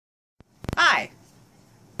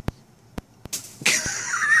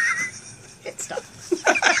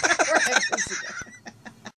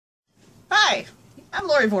Hi, I'm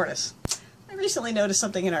Lori Bordas. I recently noticed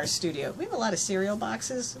something in our studio. We have a lot of cereal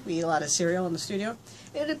boxes. We eat a lot of cereal in the studio.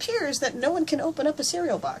 It appears that no one can open up a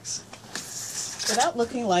cereal box without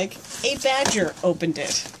looking like a badger opened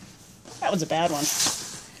it. That was a bad one.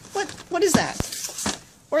 What is that?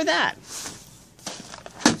 Or that?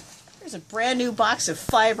 There's a brand new box of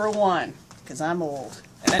Fiber One, because I'm old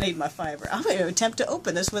and I need my fiber. I'm going to attempt to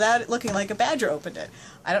open this without it looking like a badger opened it.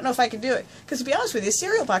 I don't know if I can do it, because to be honest with you,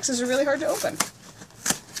 cereal boxes are really hard to open.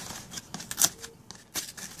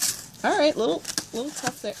 Alright, little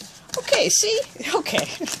tough there. Okay, see? Okay.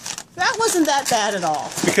 That wasn't that bad at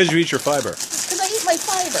all. Because you eat your fiber. Because I eat my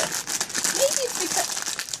fiber. Maybe it's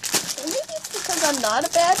because I'm not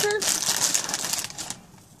a badger.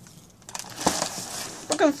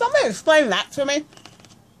 But can somebody explain that to me?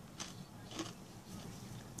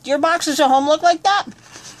 Do your boxes at home look like that?